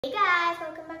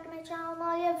my channel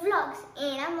Moulya Vlogs,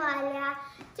 and I'm Moulya.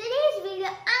 Today's video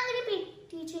I'm going to be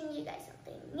teaching you guys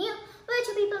something new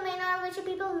which people may know, which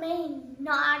people may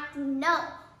not know,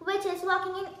 which is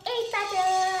walking in 8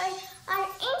 pattern. Our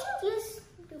ancients used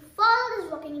to follow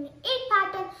this walking in 8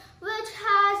 pattern, which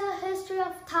has a history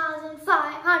of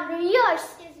 1500 years.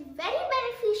 It is very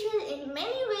beneficial in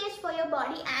many ways for your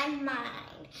body and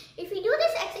mind. If you do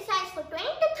this exercise for 20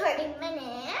 to 30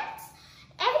 minutes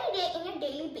every day in a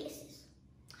daily basis,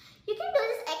 you can do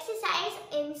this exercise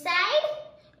inside,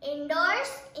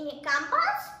 indoors, in your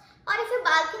compounds, or if your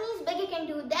balcony is big, you can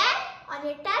do that on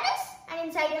your terrace and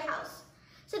inside your house.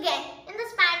 So again, in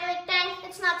this pandemic time,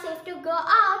 it's not safe to go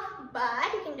out,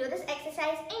 but you can do this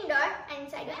exercise indoor and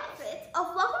inside your house. Benefits of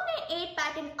walking in 8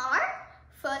 pattern are,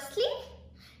 firstly,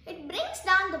 it brings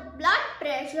down the blood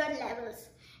pressure levels.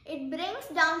 It brings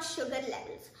down sugar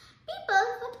levels. People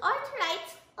with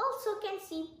arthritis also can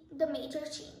see the major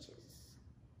changes.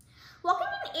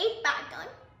 Walking in 8 pattern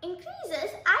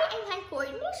increases eye and hand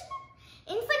coordination.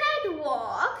 Infinite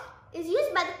walk is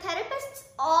used by the therapists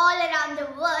all around the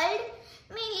world,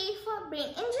 mainly for brain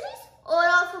injuries or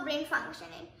for brain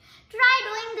functioning. Try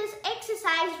doing this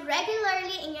exercise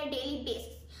regularly in your daily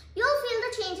basis. You'll feel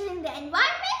the changes in the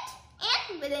environment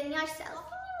and within yourself.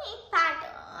 Walking in 8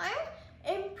 pattern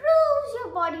improves your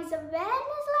body's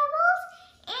awareness levels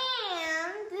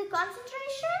and the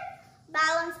concentration,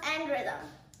 balance and rhythm.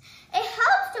 It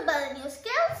helps to build new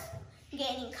skills,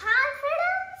 gaining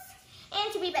confidence,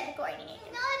 and to be better coordinated.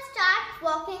 Now let's start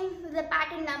walking the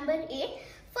pattern number 8.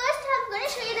 First, I'm going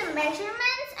to show you the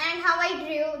measurements and how I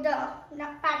drew the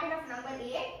pattern of number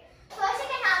 8. First, you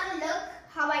can have a look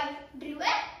how I drew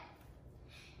it.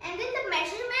 And then the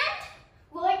measurement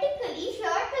vertically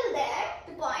here till there,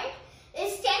 the point,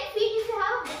 is 10 feet. If you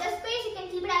have a bigger space, you can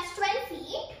keep it as 12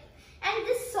 feet. And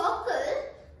this circle,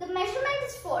 the measurement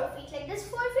is 4 feet, like this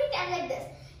 4 feet and like this.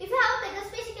 If you have a bigger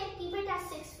space, you can keep it as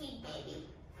 6 feet maybe.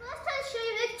 First, I'll show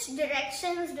you which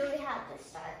directions do we have to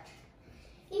start.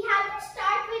 You have to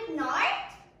start with north.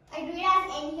 I drew it as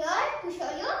in here to show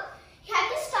you. You have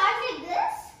to start like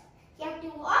this. You have to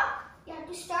walk. You have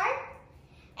to start.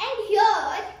 And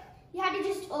here, you have to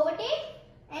just overtake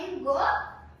and go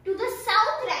to the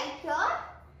south right here.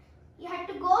 You have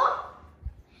to go.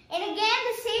 And again,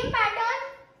 the same pattern.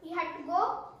 You have to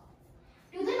go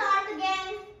to the north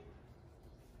again.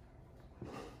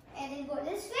 And then go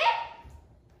this way.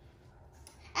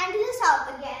 And to the south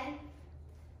again.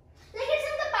 Like it's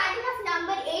in the pattern of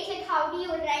number 8, like how do you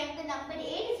write the number 8?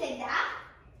 It's like that.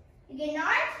 You get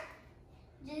north,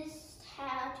 just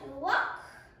have to walk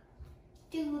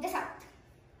to the south.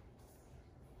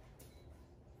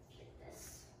 Like this.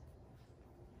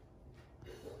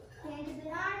 And to the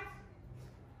north.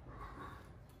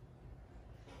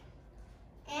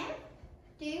 And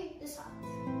to the south.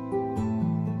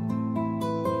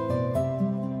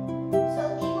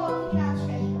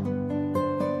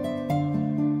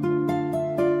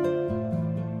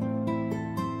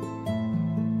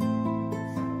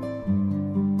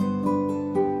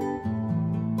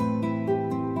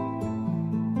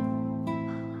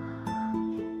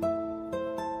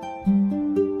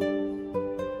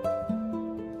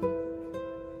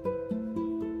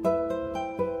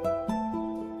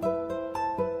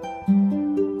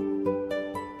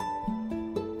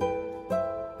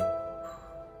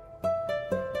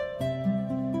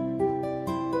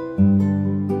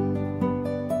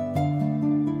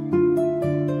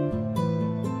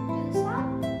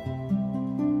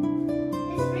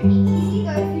 Pretty easy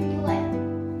though if you do it.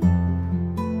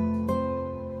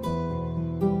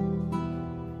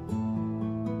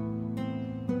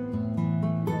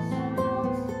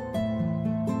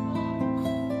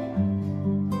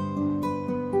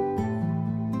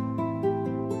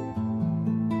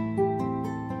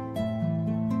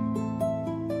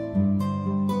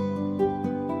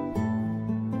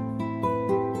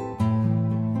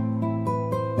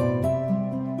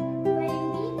 When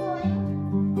you keep going,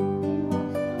 you walk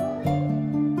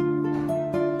slowly.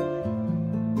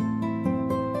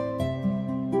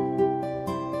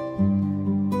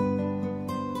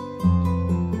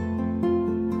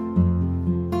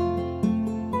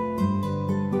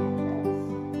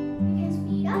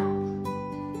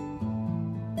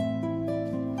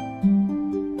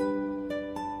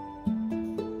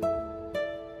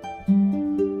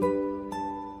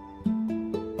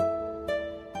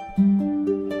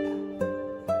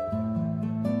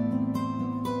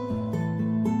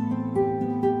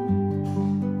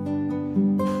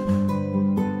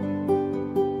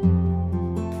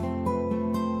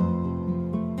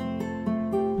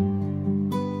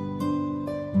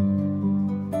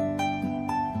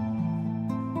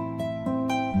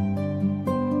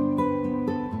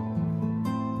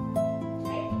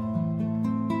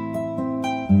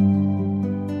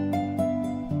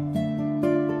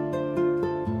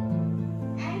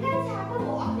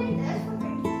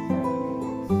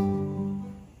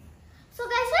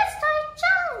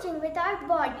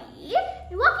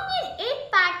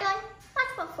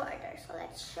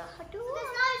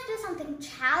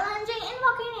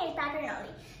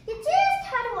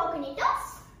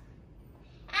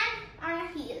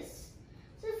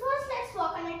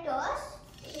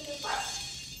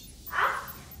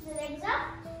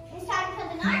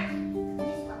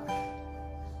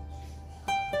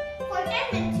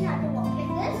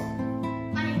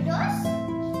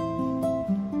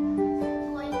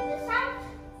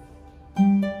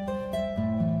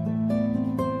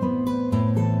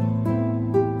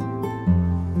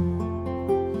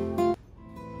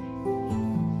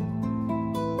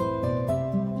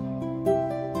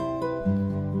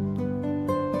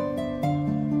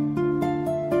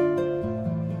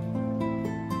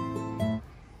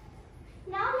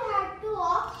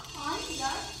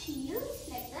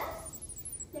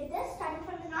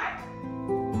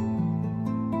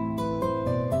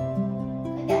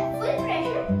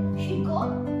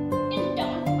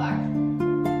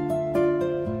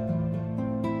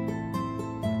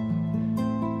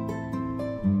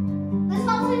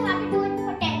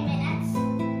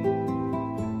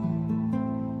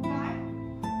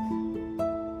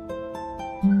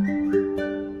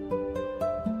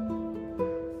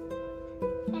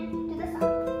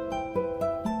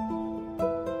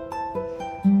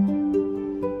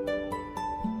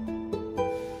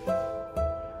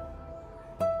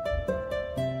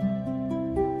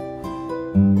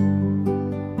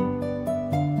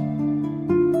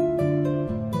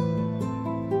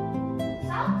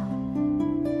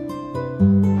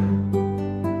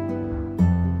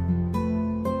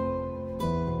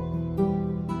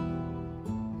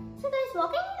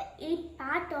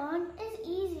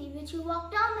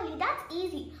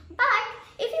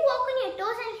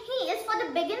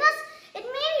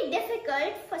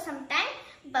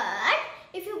 But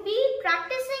if you be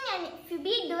practicing and if you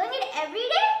be doing it every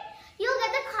day, you'll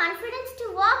get the confidence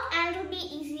to walk and it'll be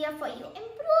easier for you.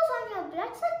 Improve on your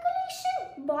blood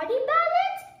circulation, body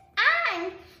balance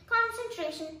and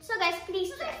concentration. So guys,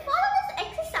 please try. Follow this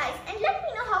exercise